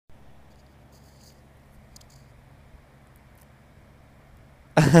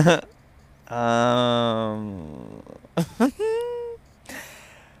um.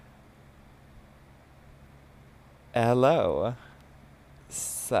 Hello.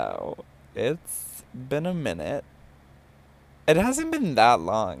 So, it's been a minute. It hasn't been that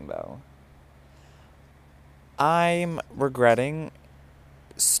long, though. I'm regretting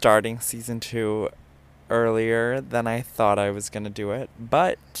starting season 2 earlier than I thought I was gonna do it,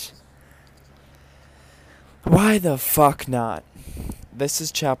 but why the fuck not? This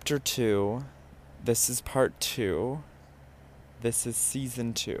is chapter 2. This is part 2. This is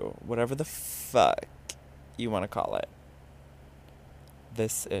season 2. Whatever the fuck you want to call it.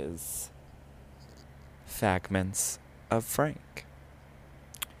 This is Fagments of Frank.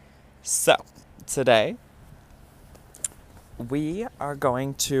 So, today we are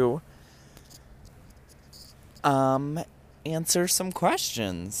going to answer some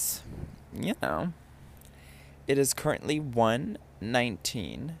questions. You know, it is currently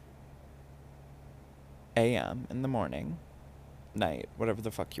 1:19 a.m. in the morning, night, whatever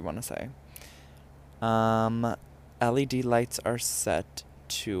the fuck you want to say. LED lights are set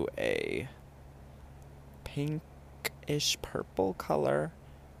to a pinkish purple color.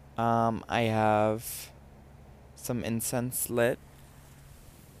 I have some incense lit.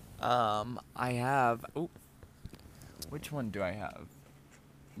 I have. Oh, which one do I have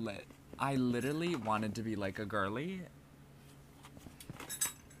lit? I literally wanted to be like a girly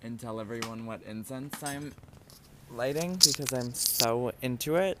and tell everyone what incense I'm lighting because I'm so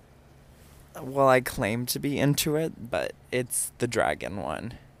into it. Well, I claim to be into it, but it's the dragon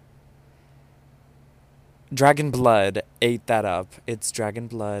one. Dragon blood ate that up. It's dragon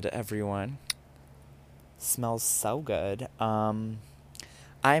blood, everyone. Smells so good. I'm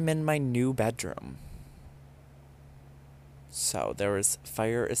in my new bedroom. So there is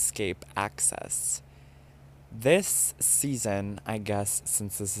fire escape access. This season, I guess,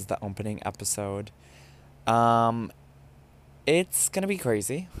 since this is the opening episode, it's gonna be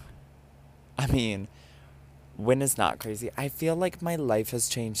crazy. I mean, when is not crazy? I feel like my life has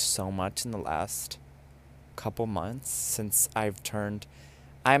changed so much in the last couple months since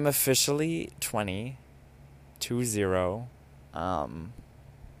I'm officially 20, 20.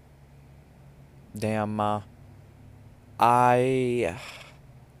 Damn, I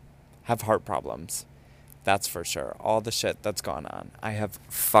have heart problems. That's for sure. All the shit that's gone on. I have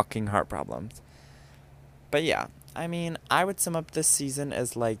fucking heart problems. But yeah, I mean, I would sum up this season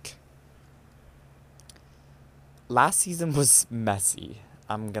as like, last season was messy.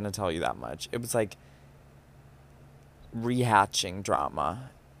 I'm gonna tell you that much. It was like rehatching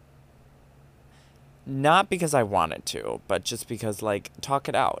drama. Not because I wanted to, but just because, like, talk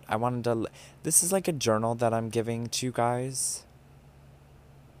it out. I wanted to. This is like a journal that I'm giving to you guys.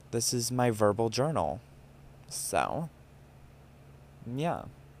 This is my verbal journal. So, yeah.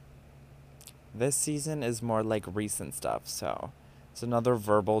 This season is more like recent stuff, so it's another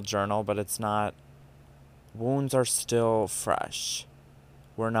verbal journal, but it's not. Wounds are still fresh.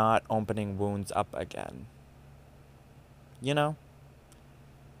 We're not opening wounds up again. You know?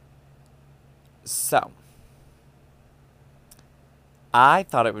 So, I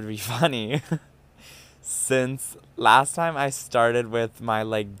thought it would be funny since last time I started with my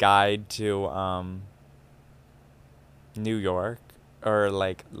like guide to New York, or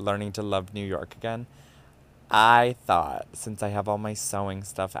like learning to love New York again. I thought, since I have all my sewing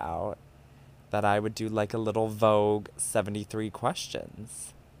stuff out, that I would do like a little Vogue 73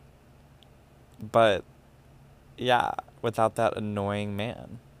 questions. But yeah, without that annoying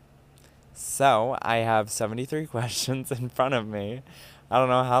man. So I have 73 questions in front of me. I don't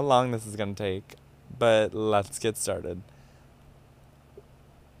know how long this is going to take, but let's get started.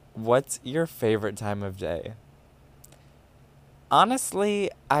 What's your favorite time of day?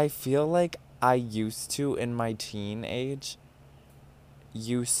 Honestly, I feel like I used to, in my teen age,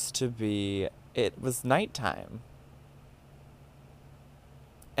 used to be, it was nighttime.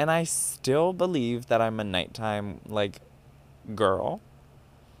 And I still believe that I'm a nighttime, like, girl.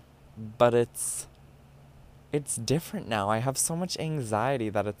 But it's different now. I have so much anxiety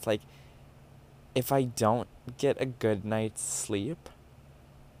that it's like, if I don't get a good night's sleep,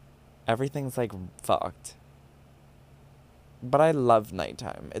 everything's like fucked. But I love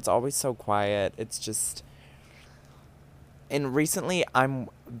nighttime. It's always so quiet. It's just. And recently,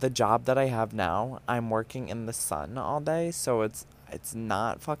 the job that I have now, I'm working in the sun all day, so it's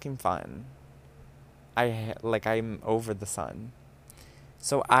not fucking fun. I'm over the sun.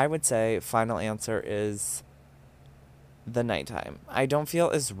 So I would say final answer is the nighttime. I don't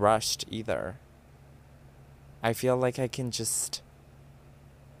feel as rushed either. I feel like I can just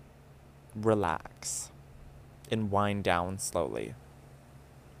relax and wind down slowly.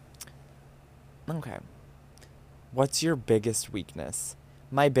 Okay. What's your biggest weakness?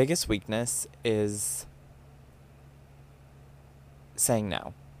 My biggest weakness is saying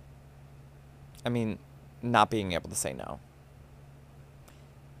no. I mean, not being able to say no.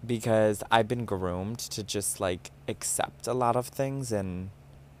 Because I've been groomed to just like accept a lot of things and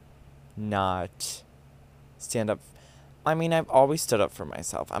not stand up. I mean, I've always stood up for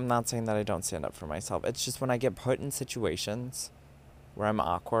myself. I'm not saying that I don't stand up for myself. It's just when I get put in situations where I'm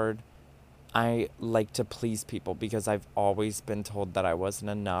awkward, I like to please people because I've always been told that I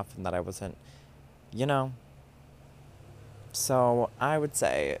wasn't enough and that I wasn't, you know. So I would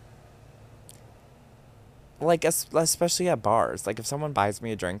say, like, especially at bars, like if someone buys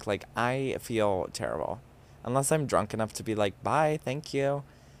me a drink, like I feel terrible. Unless I'm drunk enough to be like, bye, thank you.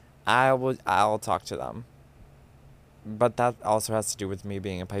 I'll talk to them. But that also has to do with me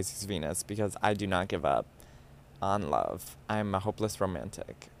being a Pisces Venus because I do not give up on love. I'm a hopeless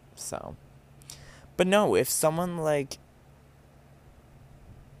romantic. So, but no, if someone like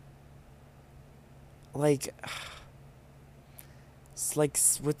it's like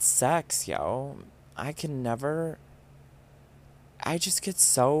with sex, yo, I can never. I just get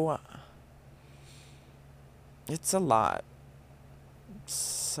so. It's a lot.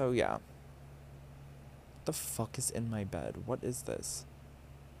 So yeah. The fuck is in my bed? What is this?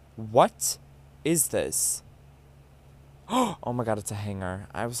 What is this? Oh my god, it's a hanger.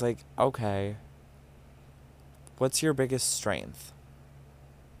 I was like, okay. What's your biggest strength?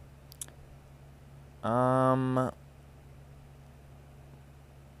 I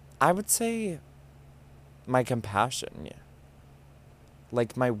would say my compassion, yeah.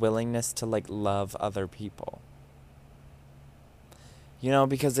 Like my willingness to like love other people. You know,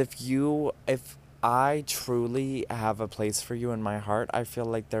 because if I truly have a place for you in my heart, I feel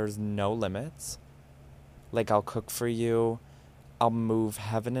like there's no limits. Like I'll cook for you, I'll move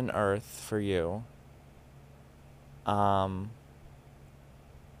heaven and earth for you. Um,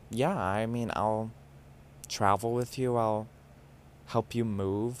 yeah, I mean, I'll travel with you, I'll help you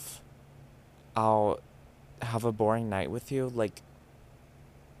move, I'll have a boring night with you. Like,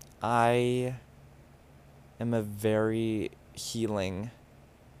 I am a very healing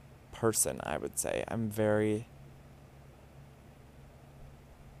person, I would say. I'm very,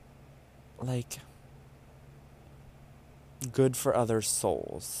 like, good for other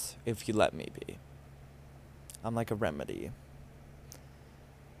souls, if you let me be. I'm like a remedy.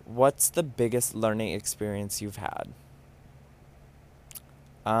 What's the biggest learning experience you've had?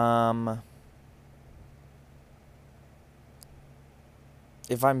 Um,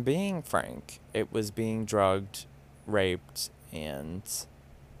 if I'm being frank, it was being drugged, raped, and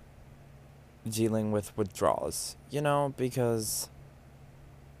dealing with withdrawals. You know, because,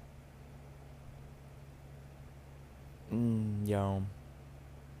 yo,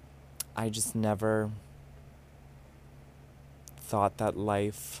 I just never thought that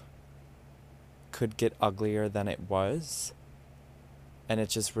life could get uglier than it was. And it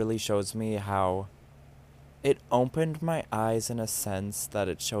just really shows me how it opened my eyes in a sense that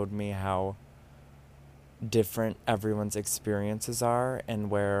it showed me how different everyone's experiences are and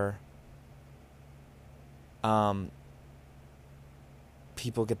where um,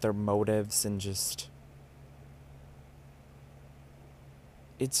 people get their motives and just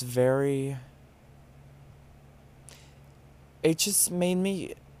it's very it just made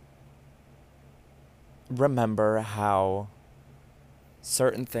me remember how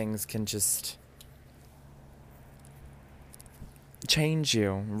certain things can just change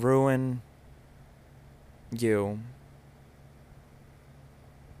you, ruin you,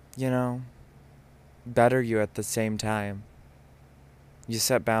 you know, better you at the same time. You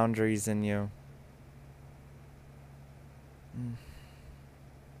set boundaries and you.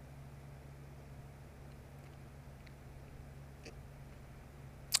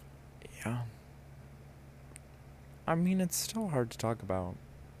 Yeah. I mean, it's still hard to talk about.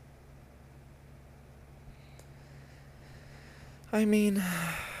 I mean,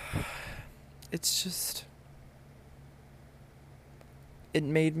 it's just. It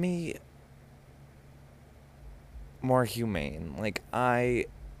made me more humane. Like, I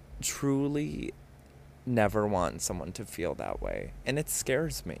truly never want someone to feel that way. And it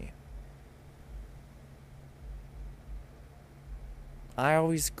scares me. I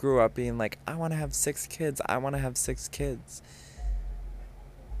always grew up being like, I want to have 6 kids. I want to have 6 kids.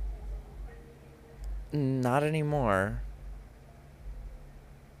 Not anymore.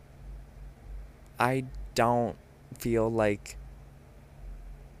 I don't feel like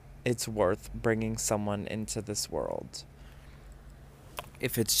it's worth bringing someone into this world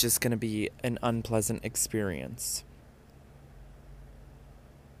if it's just going to be an unpleasant experience.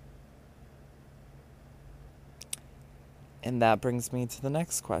 And that brings me to the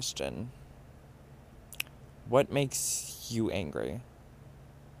next question. What makes you angry?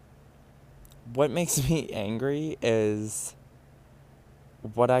 What makes me angry is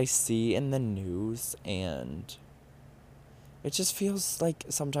what I see in the news, and it just feels like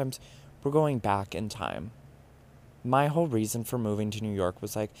sometimes we're going back in time. My whole reason for moving to New York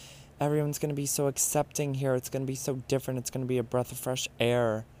was like, everyone's going to be so accepting here. It's going to be so different. It's going to be a breath of fresh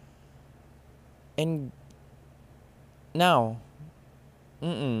air. And no.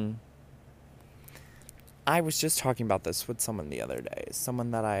 I was just talking about this with someone the other day.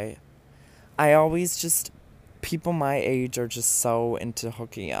 Someone that I always just, people my age are just so into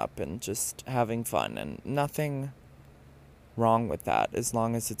hooking up and just having fun, and nothing wrong with that as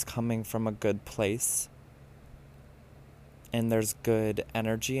long as it's coming from a good place and there's good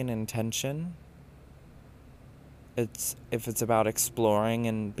energy and intention. If it's about exploring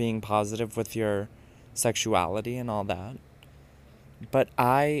and being positive with your sexuality and all that. But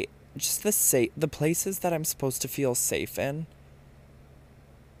the places that I'm supposed to feel safe in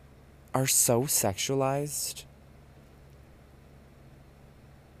are so sexualized.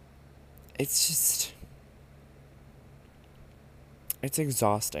 It's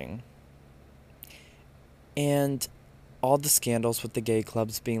exhausting. And all the scandals with the gay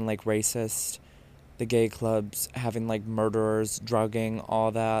clubs being like racist, the gay clubs having like murderers, drugging, all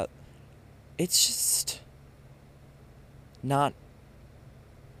that. It's just not.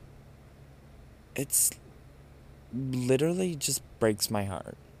 It's literally just breaks my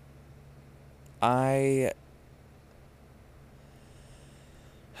heart. I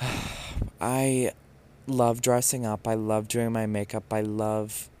love dressing up. I love doing my makeup. I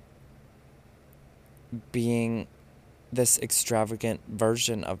love being this extravagant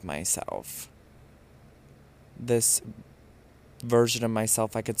version of myself. This version of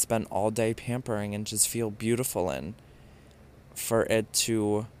myself I could spend all day pampering and just feel beautiful in. For it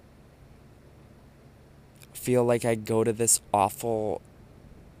to feel like I go to this awful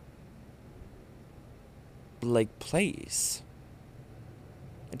like place.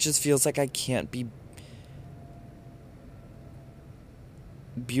 It just feels like I can't be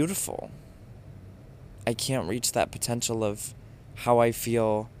beautiful. I can't reach that potential of how I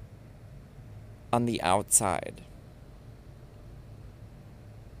feel on the outside.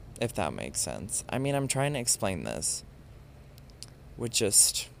 If that makes sense. I mean, I'm trying to explain this with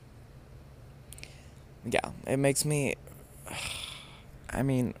just, yeah, it makes me,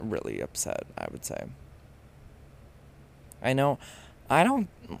 really upset, I would say. I know, I'm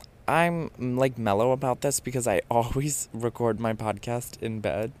like mellow about this because I always record my podcast in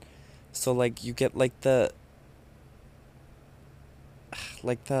bed. So like you get like the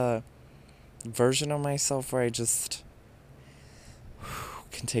version of myself where I just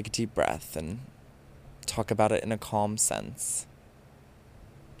can take a deep breath and talk about it in a calm sense.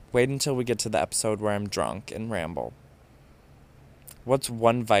 Wait until we get to the episode where I'm drunk and ramble. What's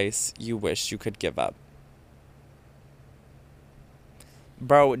one vice you wish you could give up?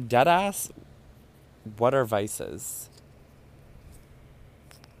 Bro, deadass, what are vices?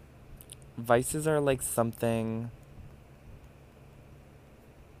 Vices are like something...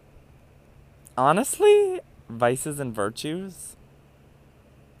 Honestly, vices and virtues?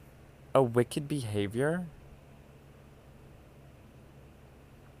 A wicked behavior?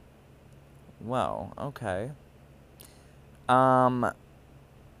 Wow, okay. Honestly,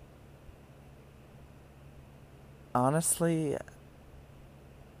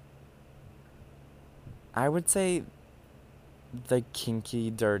 I would say the kinky,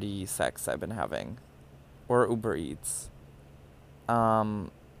 dirty sex I've been having. Or Uber Eats.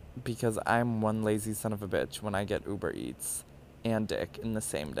 Because I'm one lazy son of a bitch when I get Uber Eats and dick in the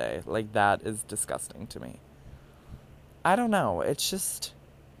same day. Like, that is disgusting to me. I don't know. It's just,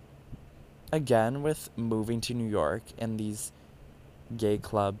 again, with moving to New York and these gay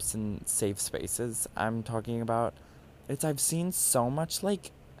clubs and safe spaces I'm talking about, I've seen so much,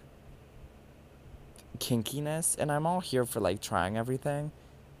 like, kinkiness, and I'm all here for, like, trying everything.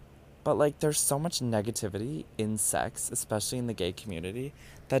 But, like, there's so much negativity in sex, especially in the gay community,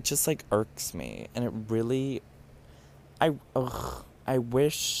 that just, like, irks me. And it really... I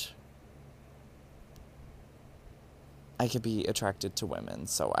wish I could be attracted to women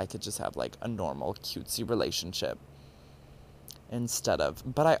so I could just have, like, a normal, cutesy relationship instead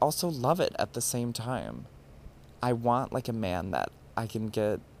of... But I also love it at the same time. I want, like, a man that I can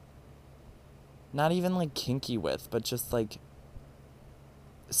get not even, like, kinky with, but just, like,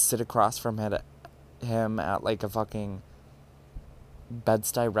 sit across from him at, like, a fucking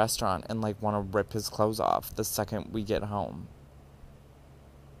Bed-Stuy restaurant and, like, want to rip his clothes off the second we get home.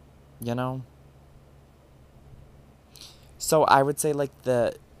 You know? So I would say, like,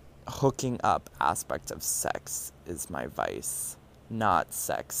 the hooking up aspect of sex is my vice, not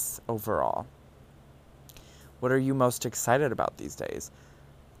sex overall. What are you most excited about these days?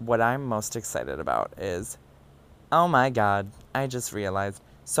 What I'm most excited about is, oh my god, I just realized.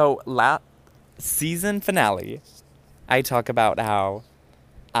 So, season finale, I talk about how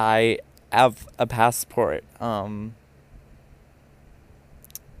I have a passport,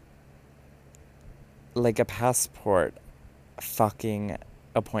 like a passport fucking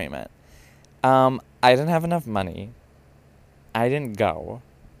appointment. I didn't have enough money. I didn't go.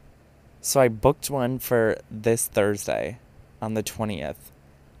 So I booked one for this Thursday on the 20th.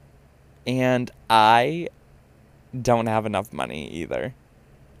 And I don't have enough money either.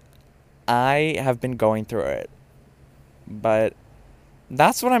 I have been going through it. But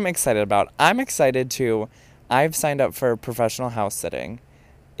that's what I'm excited about. I've signed up for professional house sitting.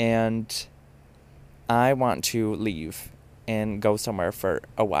 And I want to leave and go somewhere for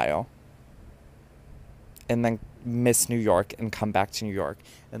a while. And then miss New York and come back to New York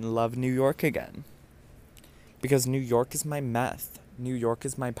and love New York again. Because New York is my meth. New York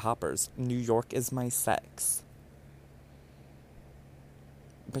is my poppers. New York is my sex.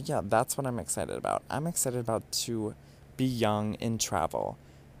 But yeah, that's what I'm excited about. I'm excited about to be young and travel.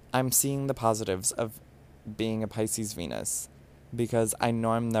 I'm seeing the positives of being a Pisces Venus. Because I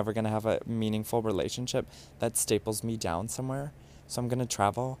know I'm never going to have a meaningful relationship that staples me down somewhere. So I'm going to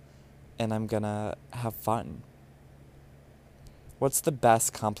travel and I'm going to have fun. What's the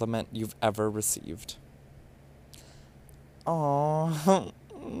best compliment you've ever received? Oh,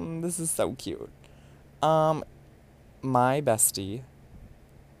 this is so cute. My bestie,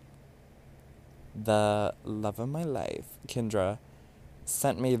 the love of my life, Kendra,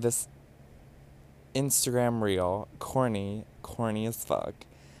 sent me this Instagram reel, corny as fuck,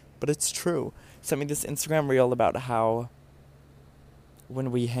 but it's true. Sent me this Instagram reel about how when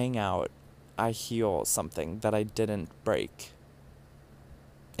we hang out, I heal something that I didn't break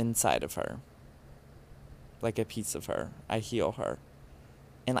inside of her. Like a piece of her. I heal her.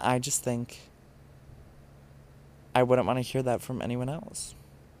 And I just think I wouldn't want to hear that from anyone else.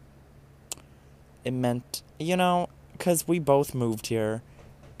 It meant, because we both moved here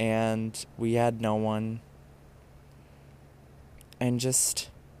and we had no one. And just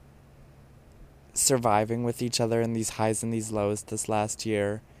surviving with each other in these highs and these lows this last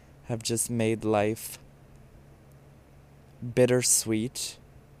year have just made life bittersweet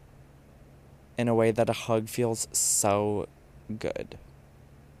in a way that a hug feels so good.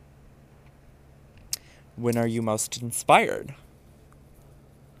 When are you most inspired?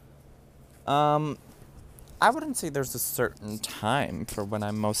 I wouldn't say there's a certain time for when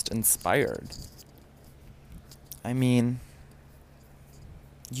I'm most inspired. I mean,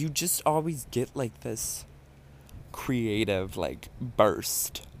 you just always get like this creative, like,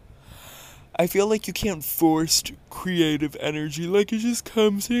 burst. I feel like you can't force creative energy. Like, it just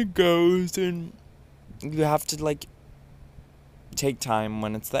comes and goes, and you have to, like, take time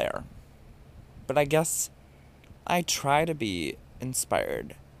when it's there. But I guess I try to be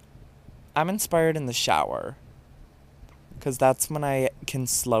inspired. I'm inspired in the shower, because that's when I can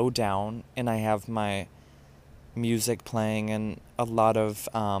slow down and I have my music playing and a lot of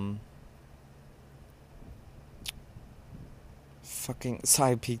so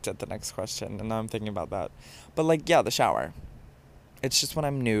I peeked at the next question and now I'm thinking about that. But like, yeah, the shower. It's just when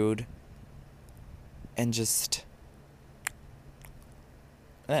I'm nude and just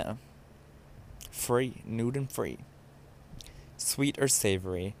free, nude and free. Sweet or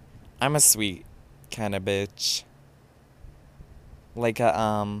savory? I'm a sweet kind of bitch. Like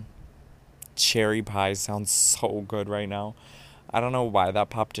a cherry pie sounds so good right now. I don't know why that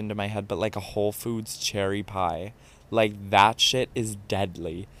popped into my head, but like a Whole Foods cherry pie. Like, that shit is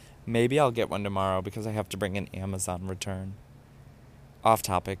deadly. Maybe I'll get one tomorrow because I have to bring an Amazon return. Off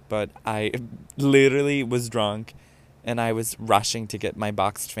topic, but I literally was drunk and I was rushing to get my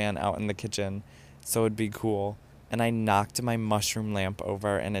boxed fan out in the kitchen so it'd be cool. And I knocked my mushroom lamp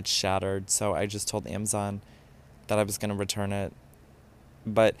over and it shattered, so I just told Amazon that I was going to return it.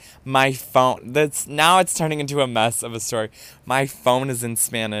 But my phone, now it's turning into a mess of a story. My phone is in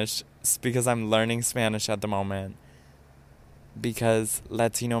Spanish because I'm learning Spanish at the moment. Because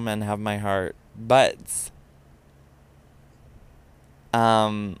Latino men have my heart. But,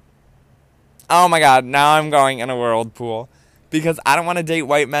 oh my god, now I'm going in a whirlpool. Because I don't want to date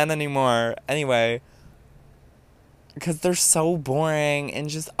white men anymore. Anyway. Because they're so boring and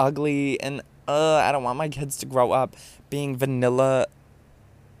just ugly. And, I don't want my kids to grow up being vanilla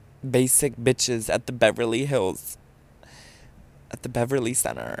basic bitches at the Beverly Hills. At the Beverly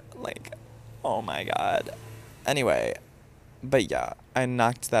Center. Like, oh my god. Anyway, But yeah, I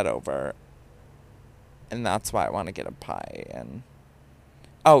knocked that over. And that's why I want to get a pie. And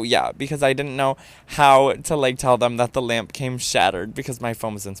oh yeah, because I didn't know how to like tell them that the lamp came shattered because my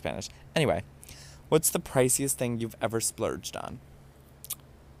phone was in Spanish. Anyway, what's the priciest thing you've ever splurged on?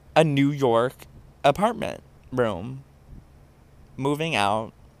 A New York apartment room. Moving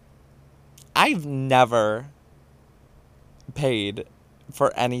out. I've never paid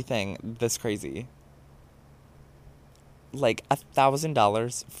for anything this crazy. Like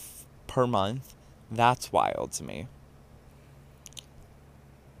 $1,000 per month. That's wild to me.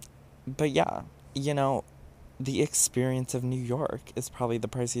 But yeah, you know, the experience of New York is probably the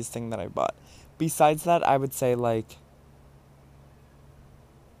priciest thing that I bought. Besides that, I would say like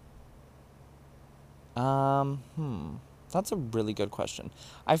that's a really good question.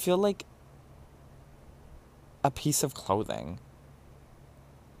 I feel like a piece of clothing,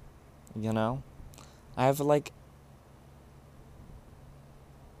 you know? I have like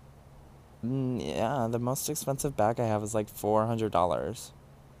yeah, the most expensive bag I have is like $400.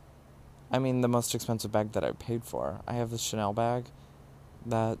 I mean, the most expensive bag that I paid for. I have a Chanel bag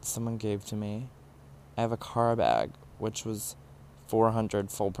that someone gave to me. I have a Cara bag, which was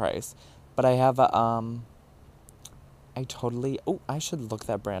 400 full price. But I have a I should look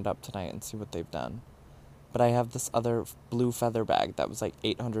that brand up tonight and see what they've done. But I have this other blue feather bag that was like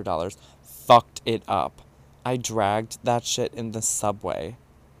 $800. Fucked it up. I dragged that shit in the subway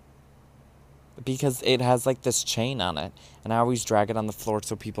because it has like this chain on it, and I always drag it on the floor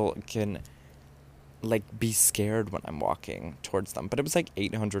so people can like be scared when I'm walking towards them. But it was like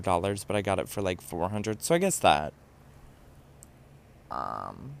 $800, but I got it for like 400. So I guess that.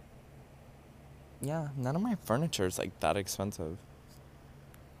 Yeah, none of my furniture is like that expensive.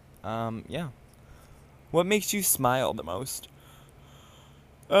 Yeah. What makes you smile the most?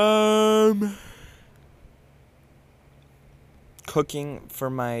 Um, Cooking for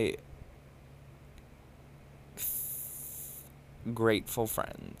my grateful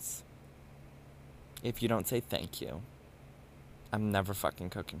friends. If you don't say thank you, I'm never fucking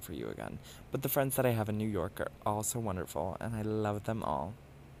cooking for you again. But the friends that I have in New York are also wonderful, and I love them all.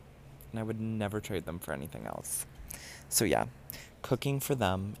 And I would never trade them for anything else. So yeah, cooking for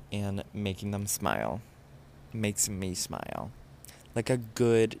them and making them smile makes me smile. Like a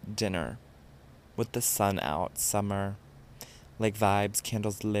good dinner with the sun out, summer, like vibes,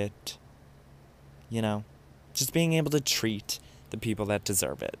 candles lit, you know? Just being able to treat the people that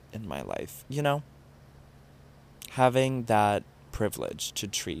deserve it in my life, you know? Having that privilege to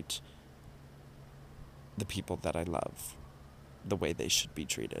treat the people that I love the way they should be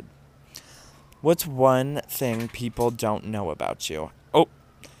treated. What's one thing people don't know about you? Oh,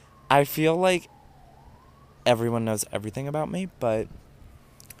 I feel like everyone knows everything about me, but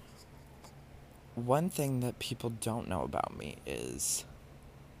one thing that people don't know about me is,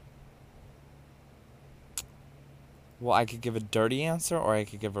 well, I could give a dirty answer or I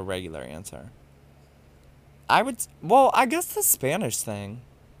could give a regular answer. I guess the Spanish thing.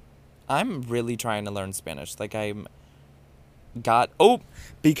 I'm really trying to learn Spanish. Like,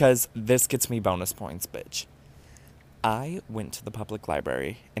 because this gets me bonus points, bitch. I went to the public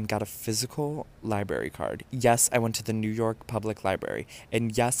library and got a physical library card. Yes, I went to the New York Public Library.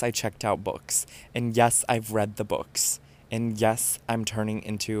 And yes, I checked out books. And yes, I've read the books. And yes, I'm turning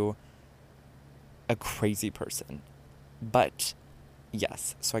into a crazy person. But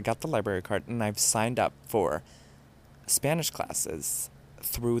yes, so I got the library card and I've signed up for Spanish classes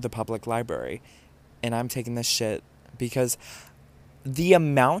through the public library. And I'm taking this shit because the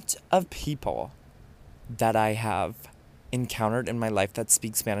amount of people that I have encountered in my life that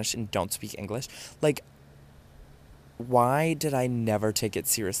speak Spanish and don't speak English, like, why did I never take it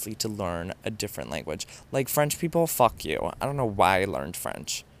seriously to learn a different language? Like, French people, fuck you. I don't know why I learned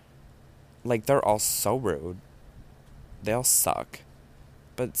French. Like, they're all so rude. They all suck.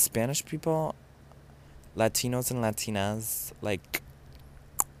 But Spanish people, Latinos and Latinas, like,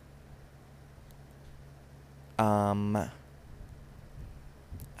 I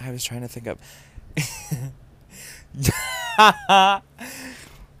was trying to think of.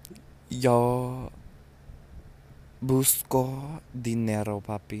 Yo busco dinero,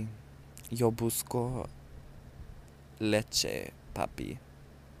 papi. Yo busco leche, papi.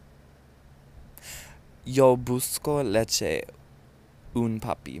 Yo busco leche, un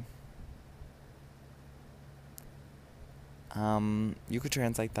papi. You could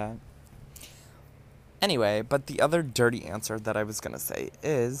translate that. Anyway, but the other dirty answer that I was gonna say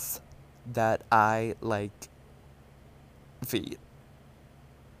is that I like feet.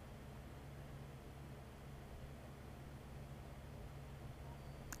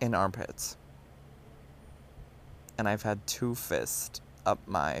 And armpits. and I've had 2 fists up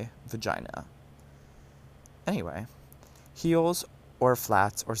my vagina. Anyway, heels or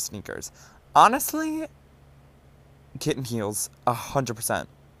flats or sneakers. Honestly, kitten heels, 100%.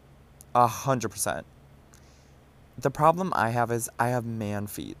 100%. The problem I have is I have man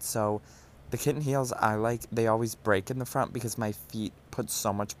feet, so the kitten heels I like, they always break in the front because my feet put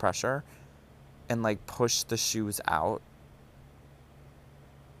so much pressure and, like, push the shoes out.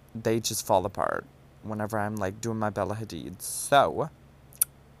 They just fall apart whenever I'm, like, doing my Bella Hadid. So,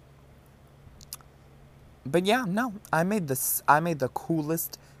 but yeah, no, I made the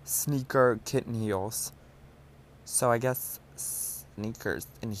coolest sneaker kitten heels. So I guess sneakers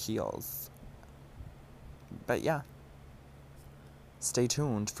and heels. But yeah. Stay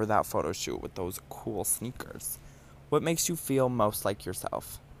tuned for that photo shoot with those cool sneakers. What makes you feel most like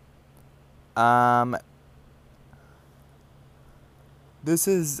yourself? This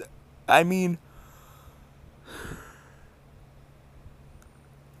is, I mean,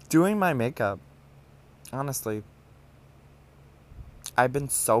 doing my makeup. Honestly, I've been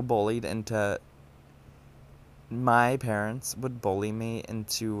so bullied into, my parents would bully me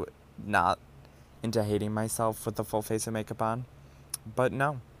into hating myself with the full face of makeup on. But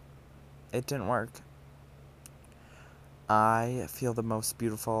no, it didn't work. I feel the most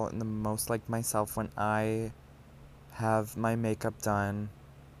beautiful and the most like myself when I have my makeup done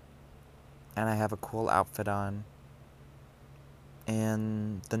and I have a cool outfit on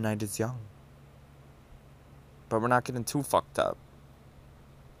and the night is young. But we're not getting too fucked up.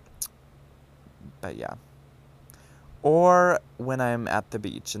 But yeah. Or when I'm at the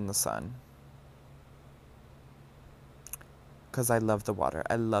beach in the sun. Because I love the water.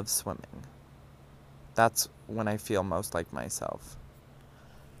 I love swimming. That's when I feel most like myself.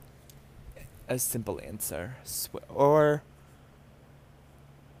 A simple answer. Or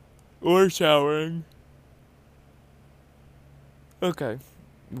showering. Okay.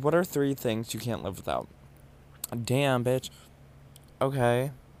 What are 3 things you can't live without? Damn, bitch.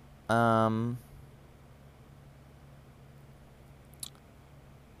 Okay.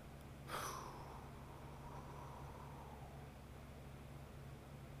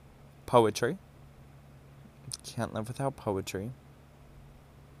 Poetry. Can't live without poetry.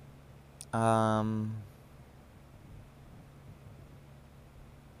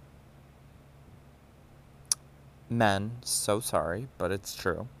 Men. So sorry, but it's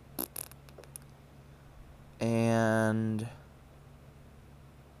true. And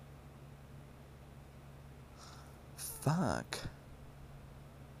fuck.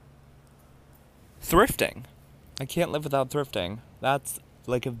 Thrifting. I can't live without thrifting. That's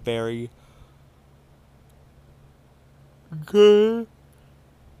like a very good.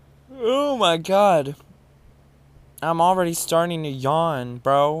 Oh my god. I'm already starting to yawn,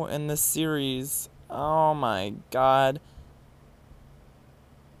 bro, in this series. Oh my god.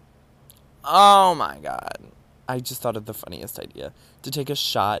 Oh my god. I just thought of the funniest idea. To take a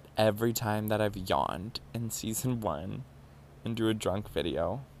shot every time that I've yawned in season 1 and do a drunk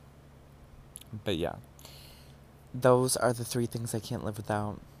video. But yeah. Those are the 3 things I can't live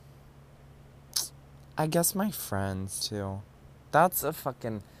without. I guess my friends, too. That's a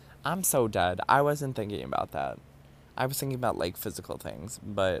fucking... I'm so dead. I wasn't thinking about that. I was thinking about, like, physical things,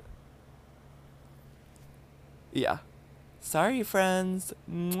 but... yeah. Sorry, friends.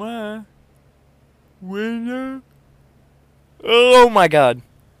 Mwah. Winner. Oh, my God.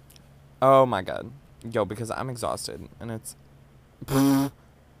 Oh, my God. Yo, because I'm exhausted, and it's...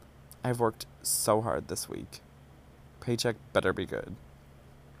 I've worked so hard this week. Paycheck better be good.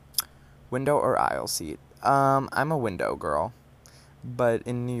 Window or aisle seat? I'm a window girl. But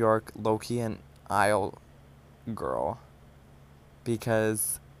in New York, low-key an aisle girl.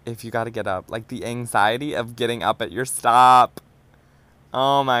 Because if you gotta get up, like the anxiety of getting up at your stop.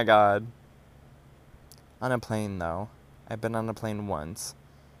 Oh my god. On a plane, though. I've been on a plane once.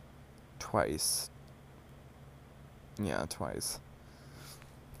 Twice. Yeah, twice.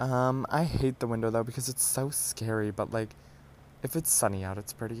 I hate the window, though, because it's so scary, but, like, if it's sunny out,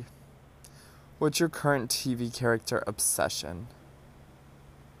 it's pretty. What's your current TV character obsession?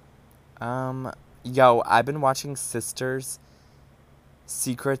 Yo, I've been watching Sisters,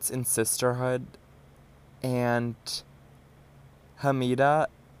 Secrets in Sisterhood, and Hamida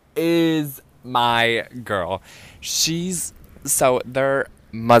is my girl. They're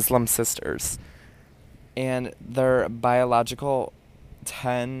Muslim sisters, and they're biologically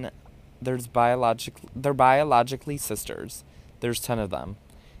sisters. There's 10 of them,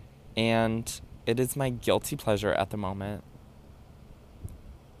 and it is my guilty pleasure at the moment.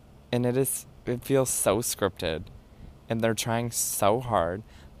 And it feels so scripted, and they're trying so hard,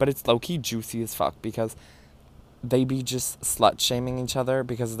 but it's low-key juicy as fuck, because they be just slut-shaming each other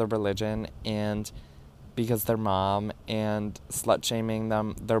because of their religion and because their mom, and slut-shaming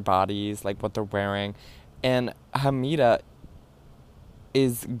them, their bodies, like what they're wearing. And Hamida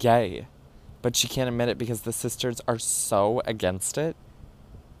is gay, but she can't admit it because the sisters are so against it.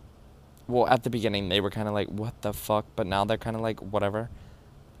 Well, at the beginning, they were kind of like, what the fuck? But now they're kind of like, whatever.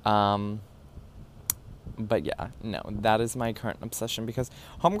 But yeah, no, that is my current obsession because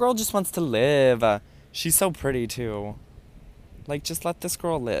Homegirl just wants to live. She's so pretty, too. Like, just let this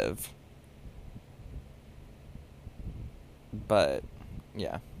girl live. But,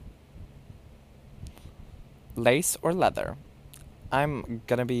 yeah. Lace or leather? I'm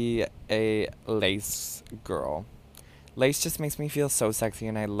gonna be a lace girl. Lace just makes me feel so sexy,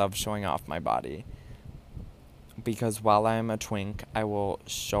 and I love showing off my body. Because while I'm a twink, I will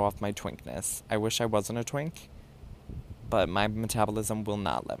show off my twinkness. I wish I wasn't a twink, but my metabolism will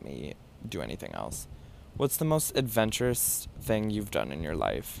not let me do anything else. What's the most adventurous thing you've done in your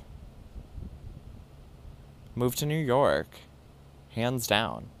life? Move to New York. Hands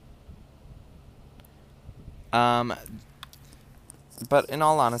down. But in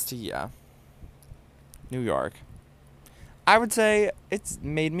all honesty, yeah. New York. I would say it's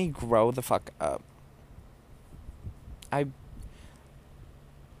made me grow the fuck up.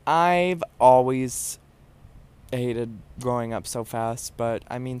 I've always hated growing up so fast, but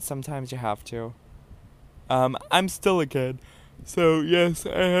I mean, sometimes you have to. I'm still a kid, so yes,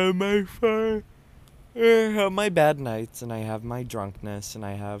 I have my fun. I have my bad nights, and I have my drunkenness, and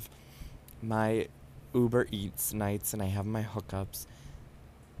I have my Uber Eats nights, and I have my hookups.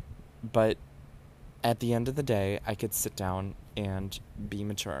 But at the end of the day, I could sit down and be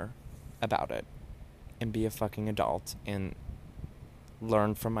mature about it, and be a fucking adult, and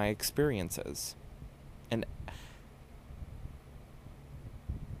learn from my experiences, and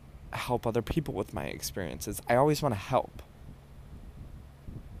help other people with my experiences. I always want to help,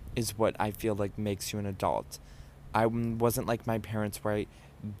 is what I feel like makes you an adult. I wasn't like my parents, where I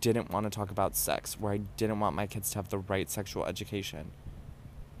didn't want to talk about sex, where I didn't want my kids to have the right sexual education,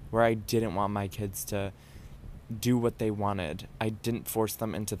 where I didn't want my kids to do what they wanted. I didn't force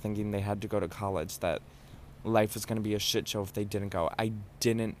them into thinking they had to go to college, that life was going to be a shit show if they didn't go. I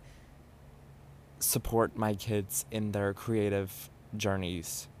didn't support my kids in their creative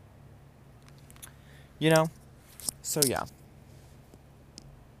journeys. You know? So yeah.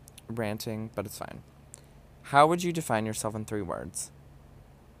 Ranting, but it's fine. How would you define yourself in 3 words?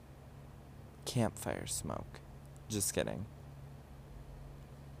 Campfire smoke. Just kidding.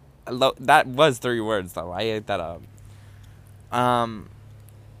 That was 3 words, though. I ate that up. I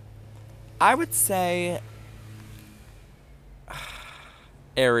would say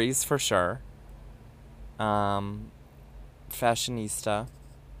Aries for sure. Fashionista.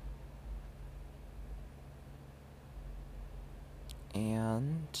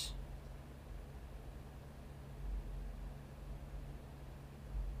 And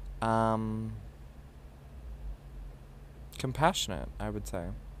compassionate, I would say.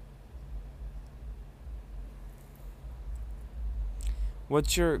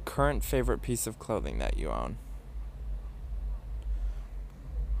 What's your current favorite piece of clothing that you own?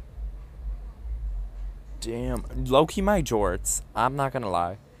 Damn. Low-key my jorts. I'm not gonna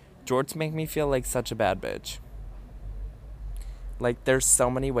lie. Jorts make me feel like such a bad bitch. Like, there's so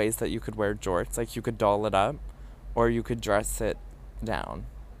many ways that you could wear jorts. Like, you could doll it up, or you could dress it down.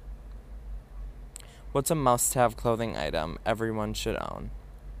 What's a must-have clothing item everyone should own?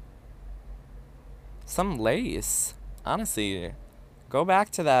 Some lace. Honestly, go back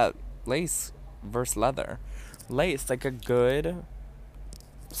to that lace versus leather. Lace, like a good,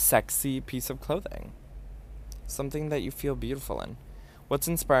 sexy piece of clothing. Something that you feel beautiful in. What's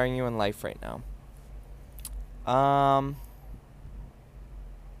inspiring you in life right now?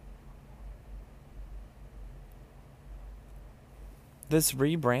 This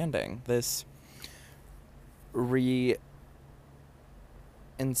rebranding, this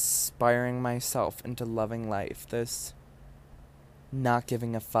inspiring myself into loving life, this not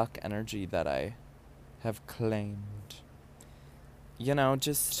giving a fuck energy that I have claimed. You know,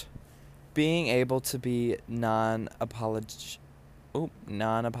 just being able to be non-apologetic.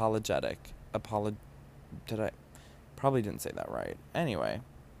 Did I? Probably didn't say that right. Anyway,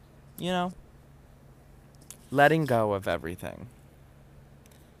 you know, letting go of everything.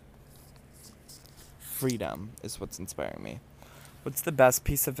 Freedom is what's inspiring me. What's the best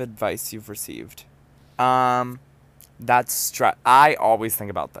piece of advice you've received? That's stress. I always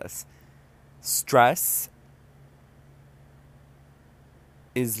think about this. Stress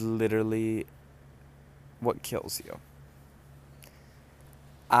is literally what kills you.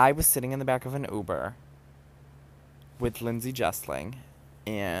 I was sitting in the back of an Uber, with Lindsay Jessling,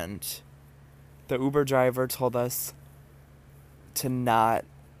 and the Uber driver told us to not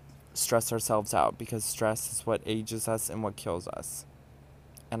stress ourselves out because stress is what ages us and what kills us.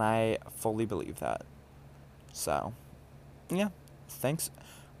 And I fully believe that. So, yeah. Thanks,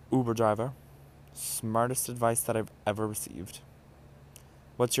 Uber driver. Smartest advice that I've ever received.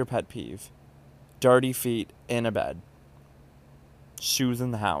 What's your pet peeve? Dirty feet in a bed. Shoes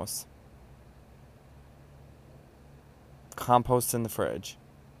in the house. Compost in the fridge.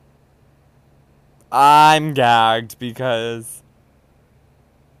 I'm gagged because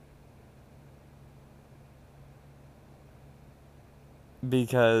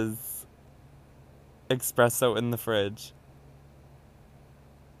espresso in the fridge.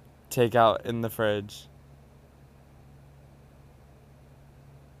 Takeout in the fridge.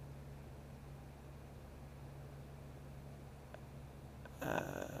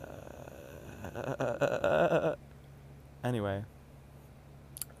 Anyway.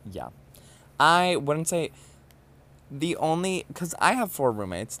 Yeah. I wouldn't say because I have 4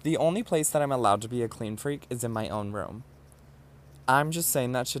 roommates, the only place that I'm allowed to be a clean freak is in my own room. I'm just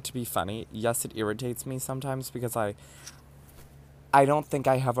saying that shit to be funny. Yes, it irritates me sometimes because I don't think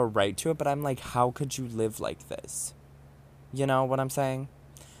I have a right to it, but I'm like, how could you live like this? You know what I'm saying?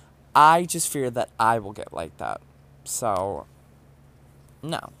 I just fear that I will get like that. So,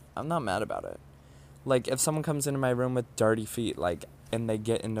 no, I'm not mad about it. Like, if someone comes into my room with dirty feet, like, and they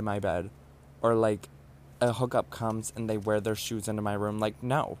get into my bed, or, like, a hookup comes and they wear their shoes into my room, like,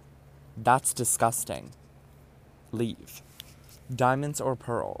 no. That's disgusting. Leave. Diamonds or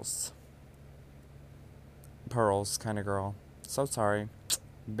pearls? Pearls kind of girl. So sorry.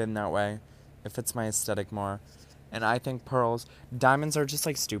 Been that way. It fits my aesthetic more. And I think diamonds are just,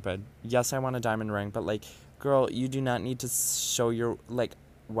 like, stupid. Yes, I want a diamond ring, but, like, girl, you do not need to show your, like,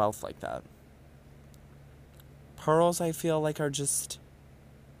 wealth like that. Pearls, I feel like, are just...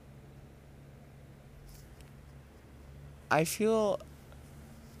 I feel...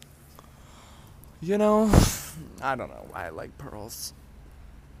 You know, I don't know why I like pearls.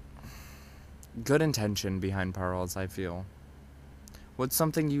 Good intention behind pearls, I feel. What's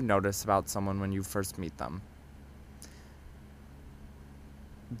something you notice about someone when you first meet them?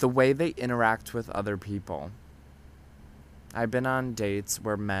 The way they interact with other people. I've been on dates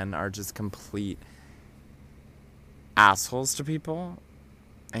where men are just complete assholes to people,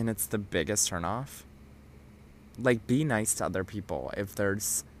 and it's the biggest turnoff. Like, be nice to other people if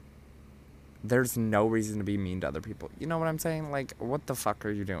there's no reason to be mean to other people. You know what I'm saying? Like, what the fuck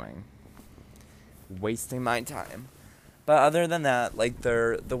are you doing? Wasting my time. But other than that, like,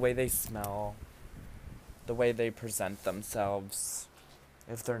 the way they smell, the way they present themselves,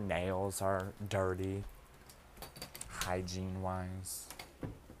 if their nails are dirty, hygiene-wise.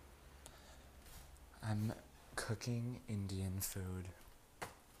 I'm cooking Indian food.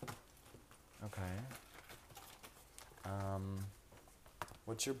 Okay.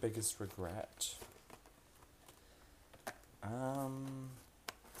 What's your biggest regret?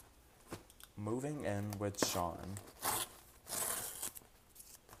 Moving in with Sean.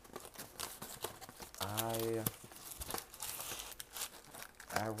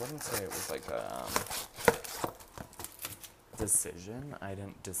 I wouldn't say it was like a decision. I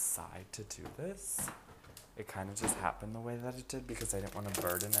didn't decide to do this. It kind of just happened the way that it did because I didn't want to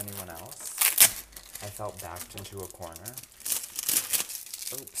burden anyone else. I felt backed into a corner.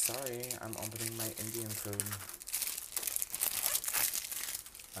 Oh, sorry, I'm opening my Indian food.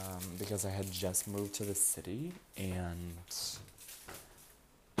 Because I had just moved to the city, and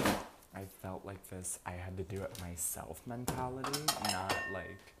I felt like this, I had to do it myself mentality, not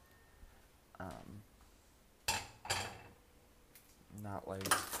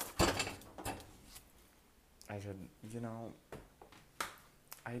like I could,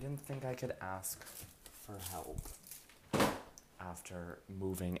 I didn't think I could ask for help after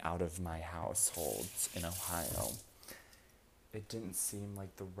moving out of my household in Ohio. It didn't seem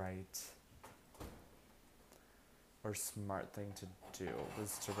like the right or smart thing to do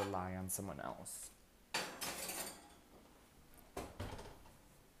was to rely on someone else.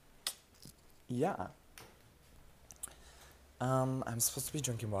 Yeah. I'm supposed to be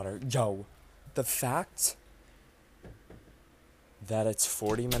drinking water. Yo, the fact that it's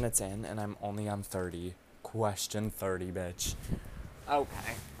 40 minutes in and I'm only on 30. Question 30, bitch.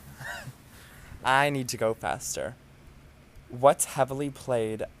 Okay. I need to go faster. What's heavily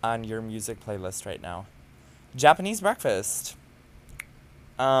played on your music playlist right now? Japanese breakfast.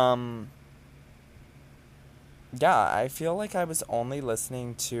 Yeah, I feel like I was only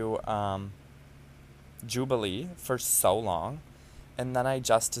listening to, Jubilee for so long, and then I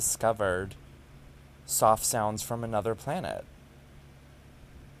just discovered soft sounds from another planet.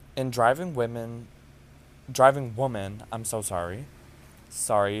 And driving woman, I'm so sorry.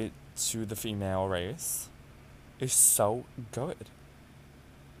 Sorry to the female race, is so good.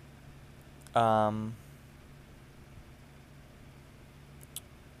 Um,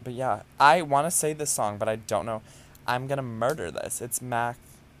 but yeah, I want to say this song, but I don't know. I'm gonna murder this. It's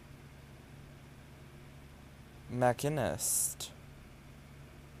Machinist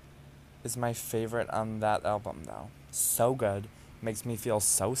is my favorite on that album, though. So good. Makes me feel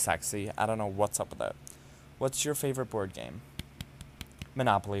so sexy. I don't know what's up with it. What's your favorite board game?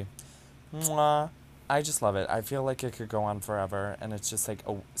 Monopoly. Mwah. I just love it. I feel like it could go on forever, and it's just like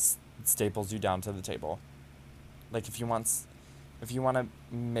staples you down to the table. Like if you want to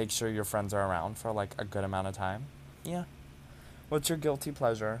make sure your friends are around for like a good amount of time. Yeah. What's your guilty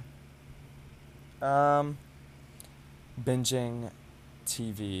pleasure? Binging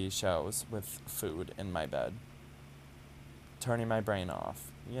TV shows with food in my bed. Turning my brain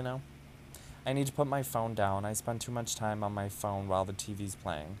off, you know? I need to put my phone down. I spend too much time on my phone while the TV's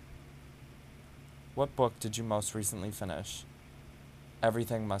playing. What book did you most recently finish?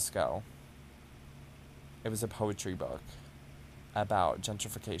 Everything Must Go. It was a poetry book about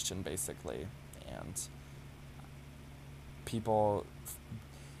gentrification, basically, and people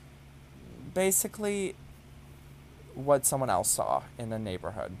basically what someone else saw in a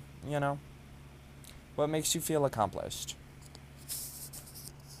neighborhood, you know? What makes you feel accomplished?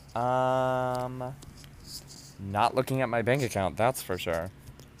 Not looking at my bank account, that's for sure.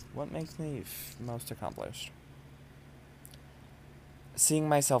 What makes me most accomplished? Seeing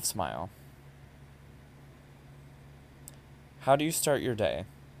myself smile. How do you start your day?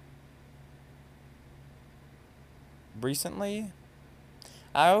 Recently,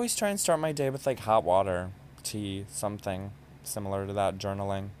 I always try and start my day with like hot water, tea, something similar to that.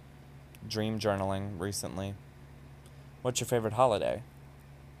 Journaling. Dream journaling recently. What's your favorite holiday?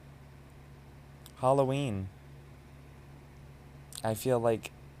 Halloween. I feel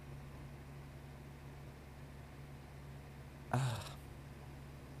like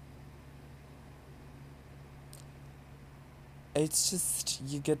it's just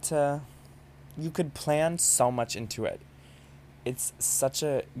you could plan so much into it. It's such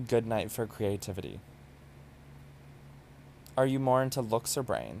a good night for creativity. Are you more into looks or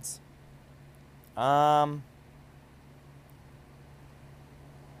brains?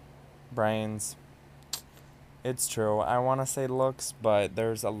 Brains. It's true. I want to say looks, but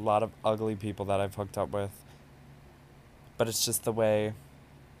there's a lot of ugly people that I've hooked up with. But it's just the way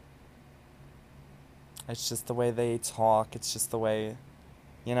they talk. It's just the way,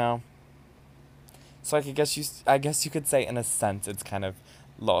 you know. So I guess you could say in a sense it's kind of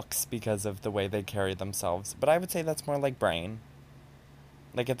looks because of the way they carry themselves. But I would say that's more like brain.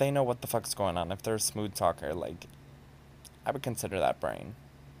 Like if they know what the fuck's going on, if they're a smooth talker, like I would consider that brain.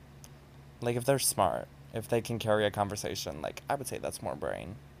 Like if they're smart, if they can carry a conversation, like I would say that's more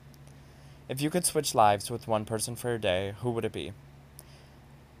brain. If you could switch lives with one person for a day, who would it be?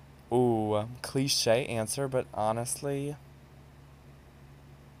 Ooh, cliche answer, but honestly,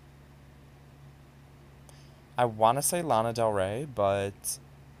 I want to say Lana Del Rey, but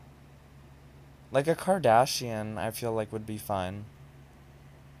like a Kardashian, I feel like would be fun.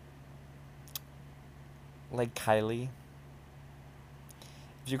 Like Kylie.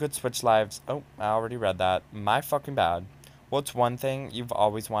 If you could switch lives, oh, I already read that. My fucking bad. What's one thing you've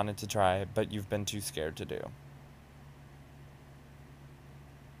always wanted to try, but you've been too scared to do?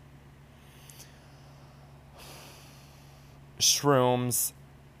 Shrooms.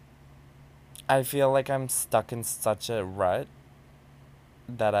 I feel like I'm stuck in such a rut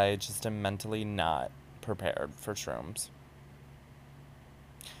that I just am mentally not prepared for shrooms.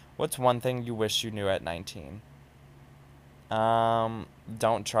 What's one thing you wish you knew at 19?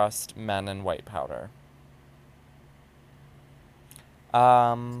 Don't trust men in white powder.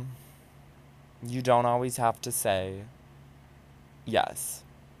 Um, you don't always have to say yes.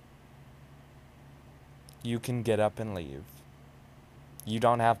 You can get up and leave. You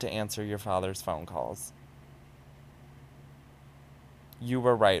don't have to answer your father's phone calls. You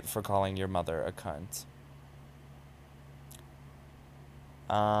were right for calling your mother a cunt.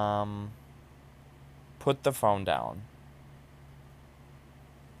 Put the phone down.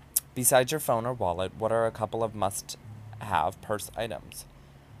 Besides your phone or wallet, what are a couple of must-have purse items?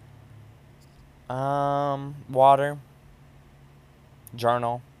 Water,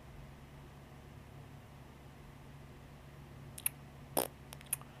 journal.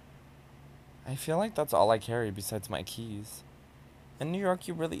 I feel like that's all I carry besides my keys. In New York,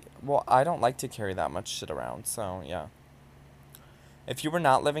 I don't like to carry that much shit around, so yeah. If you were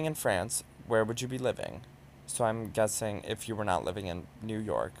not living in France, where would you be living? So I'm guessing if you were not living in New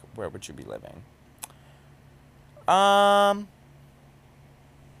York, where would you be living? Um,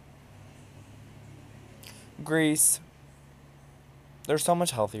 Greece. They're so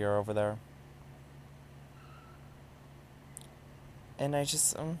much healthier over there. And I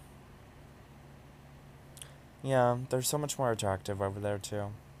just, yeah, they're so much more attractive over there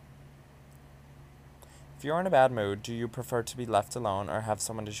too. If you're in a bad mood, do you prefer to be left alone or have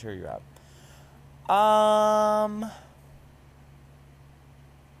someone to cheer you up? Um,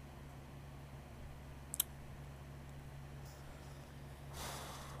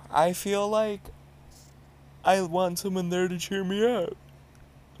 I feel like I want someone there to cheer me up.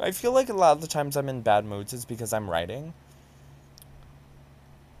 I feel like a lot of the times I'm in bad moods is because I'm writing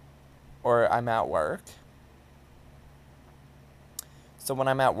or I'm at work. So when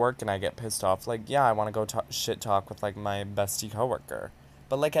I'm at work and I get pissed off, like, yeah, I want to go shit talk with, like, my bestie coworker.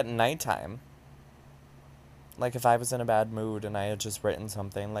 But, like, at nighttime, like, if I was in a bad mood and I had just written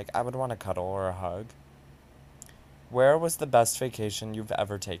something, like, I would want a cuddle or a hug. Where was the best vacation you've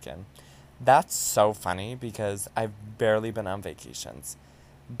ever taken? That's so funny because I've barely been on vacations.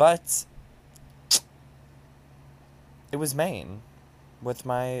 But it was Maine with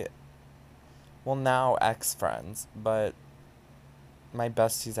my, well, now ex-friends, but my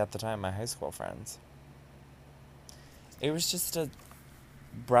besties at the time, my high school friends. It was just a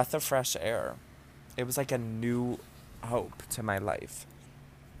breath of fresh air. It was like a new hope to my life.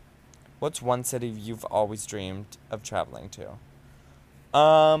 What's one city you've always dreamed of traveling to?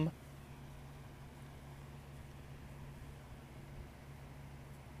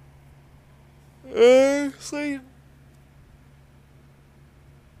 Actually,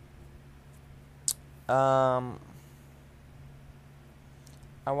 um,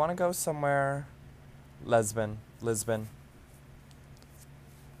 I want to go somewhere. Lisbon.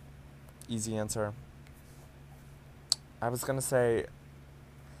 Easy answer. I was gonna say,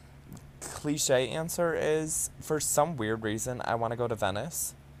 cliche answer is, for some weird reason, I want to go to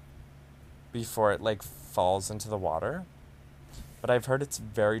Venice before it, like, falls into the water. But I've heard it's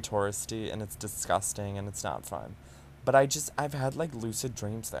very touristy and it's disgusting and it's not fun. But I've had, like, lucid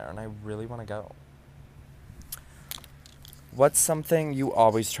dreams there and I really want to go. What's something you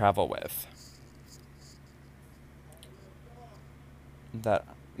always travel with? That,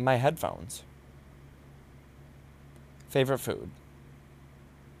 my headphones. Favorite food?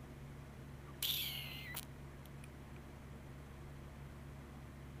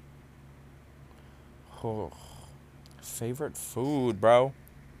 Oh, favorite food, bro?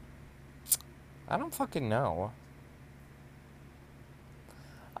 I don't fucking know.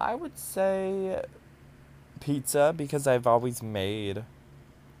 I would say pizza because I've always made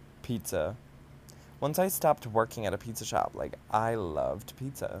pizza. Once I stopped working at a pizza shop, like, I loved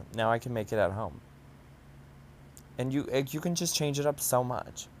pizza. Now I can make it at home. And you can just change it up so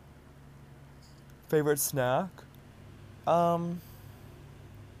much. Favorite snack? Um,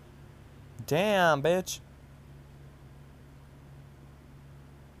 damn, bitch.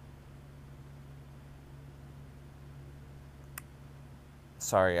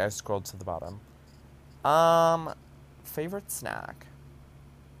 Sorry, I scrolled to the bottom. Um, favorite snack?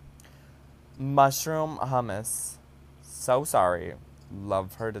 Mushroom hummus. So sorry.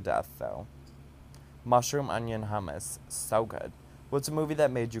 Love her to death, though. Mushroom onion hummus. So good. What's a movie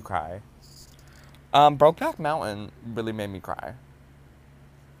that made you cry? Brokeback Mountain really made me cry.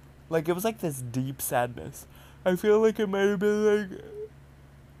 Like, it was like this deep sadness. I feel like it might have been like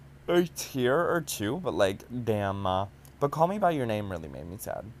a tear or two, but like, damn. But Call Me By Your Name really made me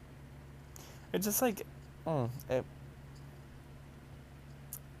sad. It just like, it,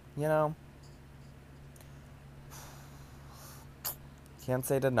 you know, can't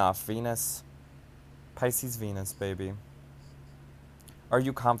say it enough. Venus, Pisces Venus, baby. Are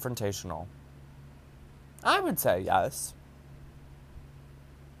you confrontational? I would say yes.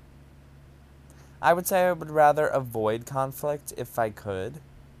 I would say I would rather avoid conflict if I could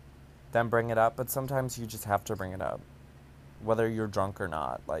than bring it up, but sometimes you just have to bring it up, whether you're drunk or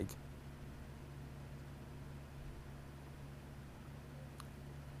not. Like,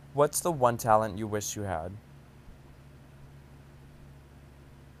 what's the one talent you wish you had?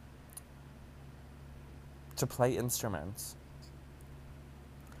 To play instruments.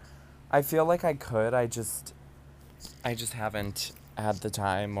 I feel like I could, I just haven't had the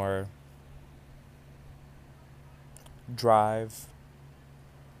time or drive.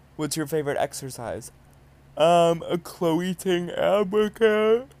 What's your favorite exercise? A Chloe Ting ab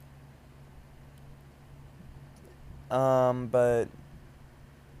workout. But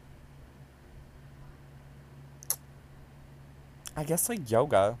I guess like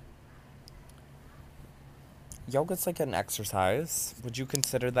yoga. yoga's like an exercise. Would you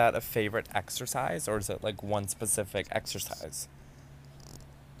consider that a favorite exercise, or is it like one specific exercise?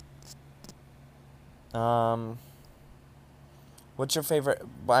 Um, what's your favorite?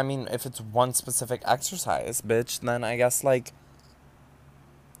 Well, I mean, if it's one specific exercise, bitch, then I guess like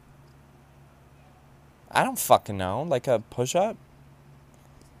I don't fucking know, like a push-up,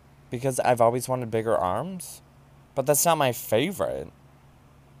 because I've always wanted bigger arms, but that's not my favorite.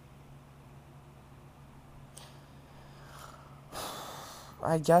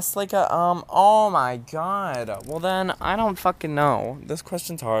 I guess like a oh my god. Well then I don't fucking know. This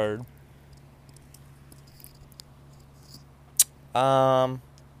question's hard. Um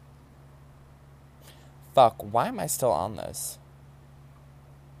Fuck, why am I still on this?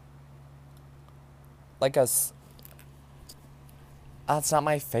 Like that's not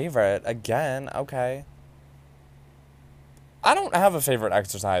my favorite. Again, okay. I don't have a favorite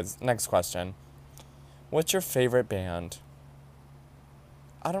exercise. Next question. What's your favorite band?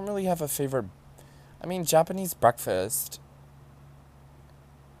 I don't really have a favorite. I mean, Japanese breakfast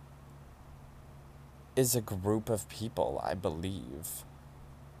is a group of people, I believe.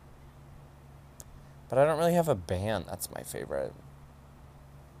 But I don't really have a band that's my favorite.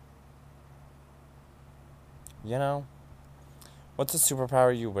 You know? What's a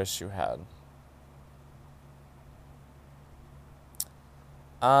superpower you wish you had?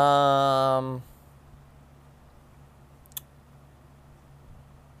 I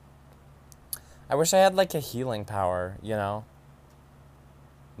wish I had like a healing power, you know?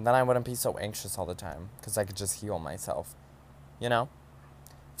 And then I wouldn't be so anxious all the time because I could just heal myself, you know?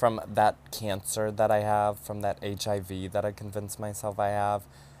 From that cancer that I have, from that HIV that I convinced myself I have.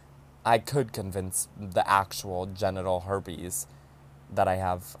 I could convince the actual genital herpes that I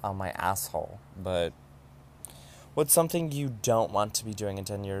have on my asshole, but what's something you don't want to be doing in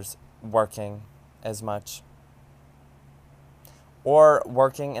 10 years? Working as much. Or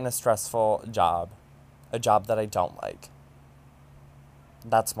working in a stressful job. A job that I don't like.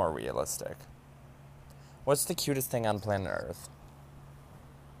 That's more realistic. What's the cutest thing on planet Earth?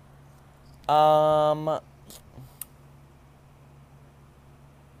 I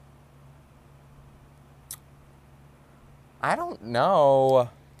don't know.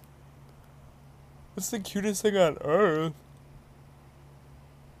 What's the cutest thing on Earth?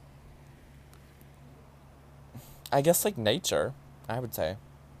 I guess like nature, I would say.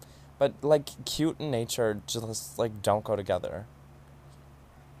 But like cute and nature just like don't go together.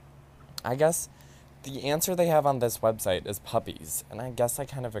 I guess the answer they have on this website is puppies, and I guess I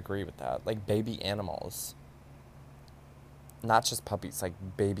kind of agree with that. Like baby animals. Not just puppies, like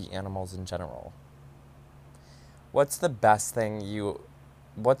baby animals in general. What's the best thing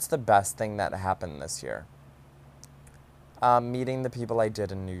that happened this year? Meeting the people I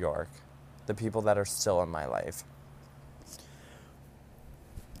did in New York. The people that are still in my life.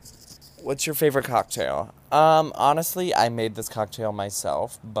 What's your favorite cocktail? Honestly, I made this cocktail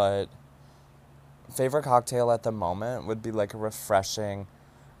myself, but favorite cocktail at the moment would be like a refreshing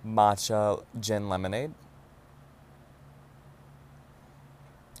matcha gin lemonade.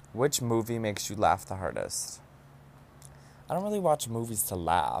 Which movie makes you laugh the hardest? I don't really watch movies to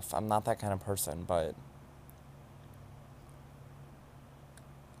laugh. I'm not that kind of person, but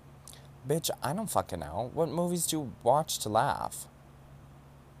bitch, I don't fucking know. What movies do you watch to laugh?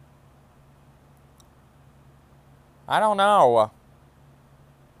 I don't know.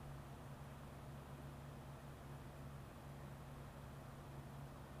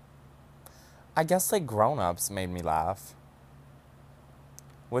 I guess like Grown Ups made me laugh.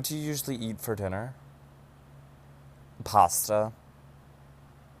 What do you usually eat for dinner? Pasta.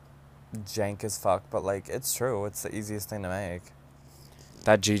 Jank as fuck, but like it's true. It's the easiest thing to make.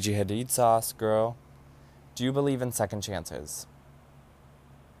 That Gigi Hadid sauce, girl. Do you believe in second chances?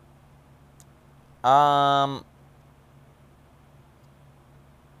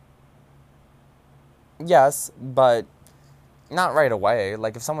 Yes, but not right away.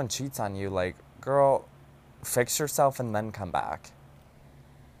 Like if someone cheats on you, like, girl, fix yourself and then come back.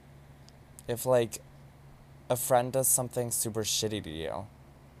 If like a friend does something super shitty to you,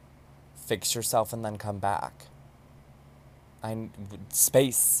 fix yourself and then come back.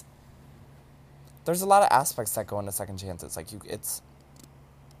 Space. There's a lot of aspects that go into second chances. Like it's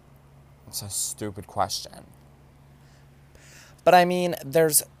a stupid question. But I mean,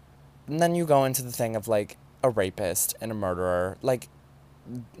 and then you go into the thing of like a rapist and a murderer. Like,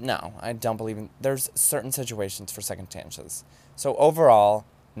 no, I don't believe in. There's certain situations for second chances. So overall,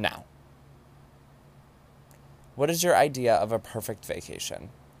 no. What is your idea of a perfect vacation?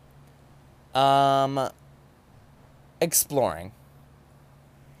 Exploring.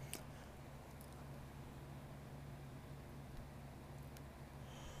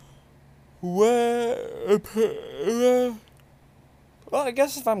 Well, I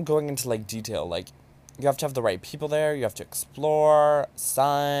guess if I'm going into like detail, like you have to have the right people there, you have to explore,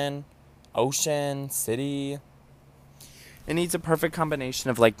 sun, ocean, city. It needs a perfect combination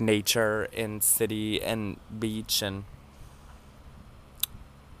of like nature and city and beach and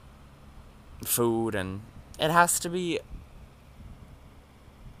food, and it has to be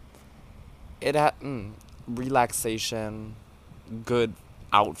relaxation, good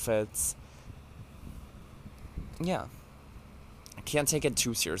outfits. Yeah. I can't take it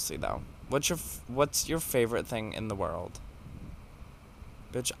too seriously though. What's your favorite thing in the world?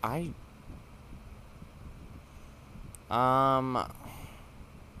 Bitch, um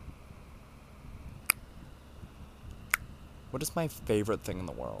what is my favorite thing in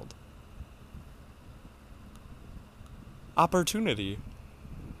the world? Opportunity.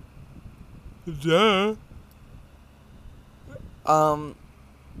 Duh. Um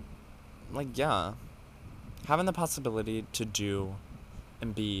like yeah, having the possibility to do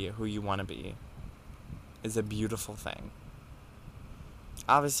and be who you want to be is a beautiful thing.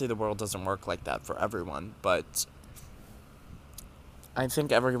 Obviously, the world doesn't work like that for everyone, but I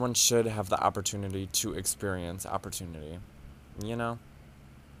think everyone should have the opportunity to experience opportunity. You know?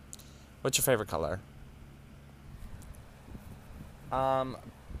 What's your favorite color? Um,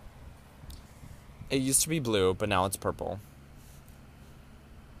 it used to be blue, but now it's purple.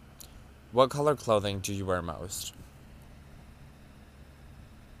 What color clothing do you wear most?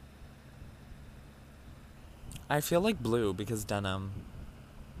 I feel like blue because denim.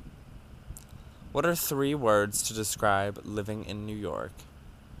 What are 3 words to describe living in New York?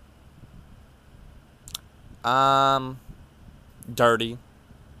 Dirty,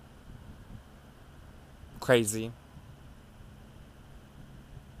 crazy,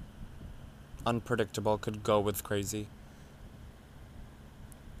 unpredictable, could go with crazy.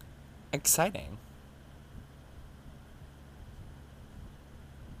 Exciting.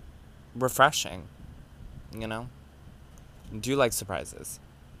 Refreshing. You know? Do you like surprises?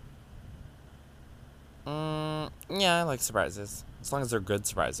 Yeah, I like surprises. As long as they're good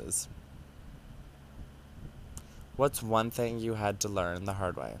surprises. What's one thing you had to learn the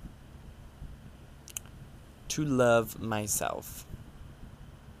hard way? To love myself.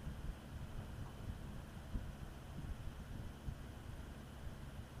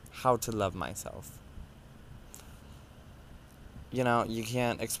 How to love myself. You know, you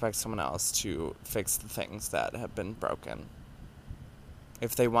can't expect someone else to fix the things that have been broken.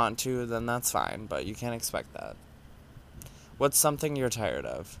 If they want to, then that's fine, but you can't expect that. What's something you're tired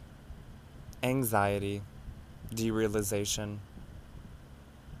of? Anxiety, derealization,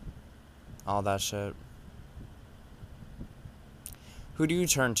 all that shit. Who do you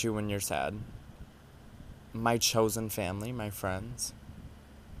turn to when you're sad? My chosen family, my friends.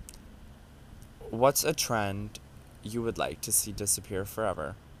 What's a trend you would like to see disappear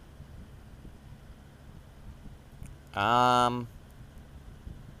forever?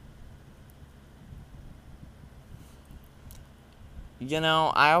 You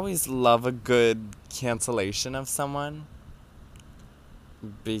know, I always love a good cancellation of someone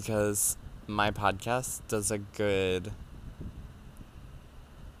because my podcast does a good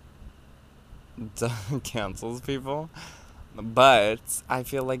cancels people. But I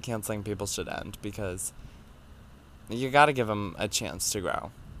feel like canceling people should end because you gotta give them a chance to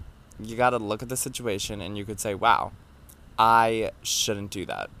grow. You gotta look at the situation and you could say, wow, I shouldn't do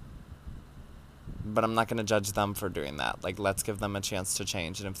that. But I'm not gonna judge them for doing that. Like, let's give them a chance to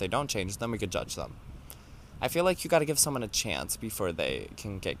change. And if they don't change, then we could judge them. I feel like you gotta give someone a chance before they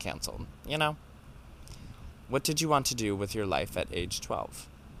can get canceled. You know? What did you want to do with your life at age 12?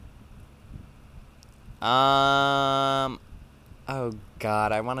 Oh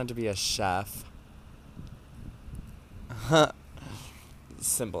God, I wanted to be a chef.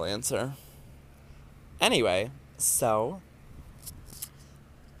 Simple answer. Anyway, so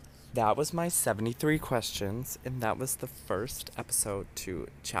that was my 73 questions, and that was the first episode to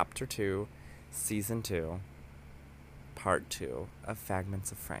Chapter 2, Season 2, Part 2 of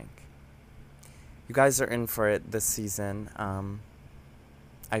Fagments of Frank. You guys are in for it this season.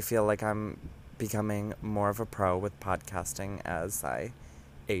 I feel like I'm becoming more of a pro with podcasting as I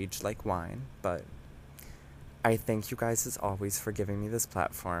age like wine, but I thank you guys as always for giving me this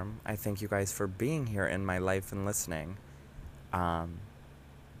platform. I thank you guys for being here in my life and listening. And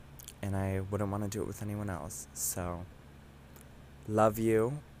I wouldn't want to do it with anyone else. So, love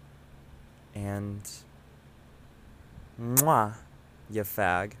you, and mwah, you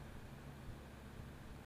fag.